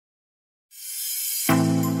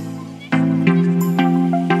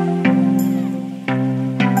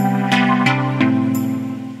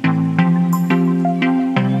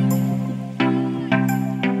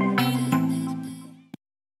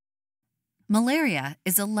Malaria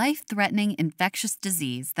is a life-threatening infectious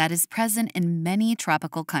disease that is present in many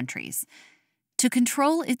tropical countries. To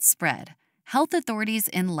control its spread, health authorities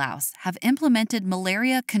in Laos have implemented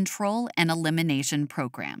malaria control and elimination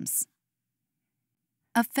programs.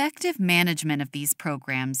 Effective management of these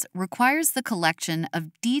programs requires the collection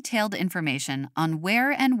of detailed information on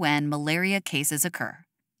where and when malaria cases occur.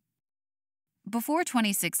 Before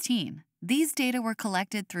 2016, these data were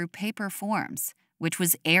collected through paper forms, which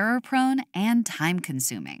was error-prone and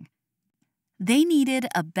time-consuming. They needed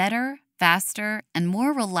a better, faster, and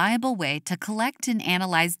more reliable way to collect and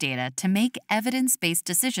analyze data to make evidence-based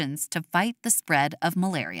decisions to fight the spread of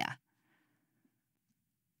malaria.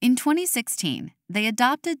 In 2016, they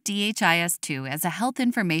adopted DHIS2 as a health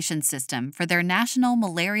information system for their National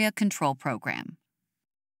Malaria Control Program.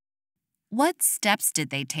 What steps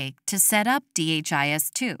did they take to set up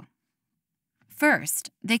DHIS2? First,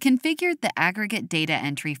 they configured the aggregate data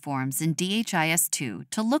entry forms in DHIS2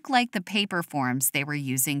 to look like the paper forms they were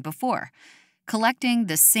using before, collecting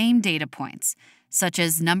the same data points, such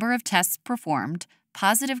as number of tests performed,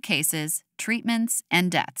 positive cases, treatments, and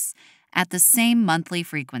deaths, at the same monthly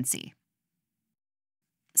frequency.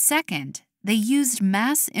 Second, they used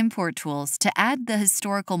mass import tools to add the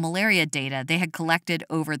historical malaria data they had collected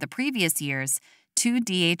over the previous years to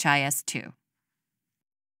DHIS2.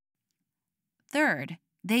 Third,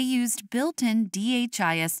 they used built-in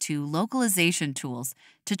DHIS2 localization tools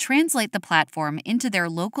to translate the platform into their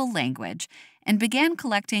local language and began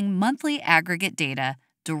collecting monthly aggregate data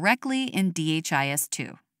directly in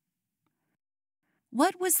DHIS2.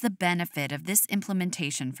 What was the benefit of this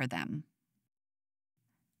implementation for them?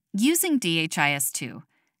 Using DHIS2,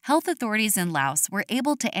 health authorities in Laos were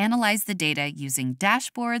able to analyze the data using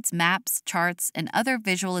dashboards, maps, charts, and other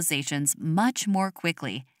visualizations much more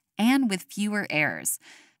quickly and with fewer errors,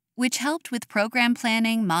 which helped with program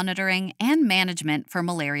planning, monitoring, and management for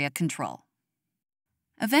malaria control.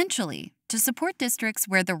 Eventually, to support districts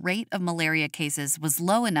where the rate of malaria cases was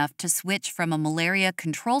low enough to switch from a malaria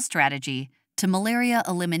control strategy to malaria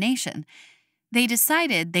elimination, they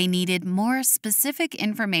decided they needed more specific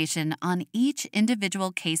information on each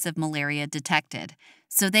individual case of malaria detected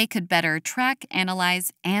so they could better track,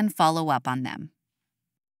 analyze, and follow up on them.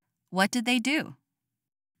 What did they do?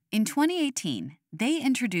 In 2018, they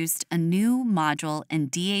introduced a new module in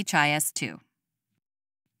DHIS2.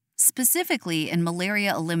 Specifically in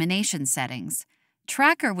malaria elimination settings,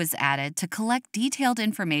 Tracker was added to collect detailed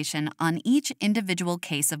information on each individual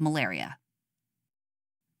case of malaria.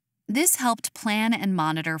 This helped plan and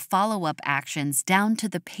monitor follow-up actions down to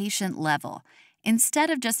the patient level, instead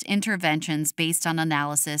of just interventions based on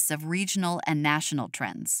analysis of regional and national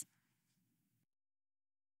trends.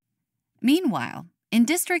 Meanwhile, in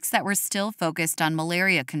districts that were still focused on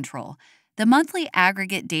malaria control, the monthly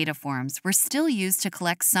aggregate data forms were still used to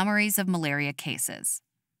collect summaries of malaria cases.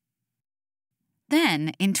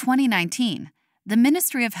 Then, in 2019, the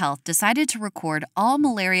Ministry of Health decided to record all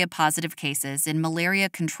malaria-positive cases in malaria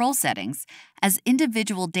control settings as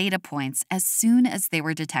individual data points as soon as they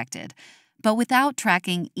were detected, but without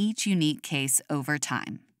tracking each unique case over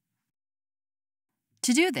time.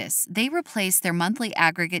 To do this, they replaced their monthly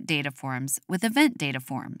aggregate data forms with event data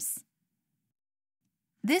forms.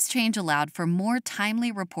 This change allowed for more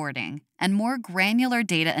timely reporting and more granular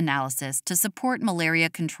data analysis to support malaria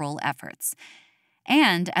control efforts.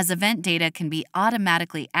 And as event data can be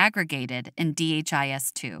automatically aggregated in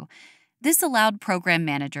DHIS2, this allowed program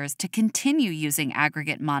managers to continue using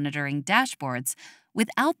aggregate monitoring dashboards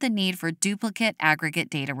without the need for duplicate aggregate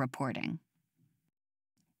data reporting.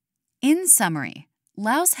 In summary,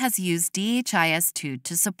 Laos has used DHIS2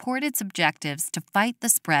 to support its objectives to fight the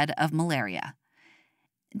spread of malaria.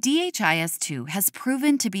 DHIS2 has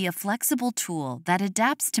proven to be a flexible tool that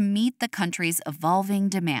adapts to meet the country's evolving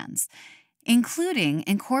demands, including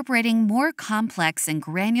incorporating more complex and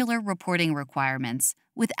granular reporting requirements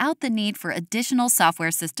without the need for additional software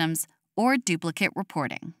systems or duplicate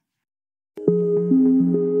reporting.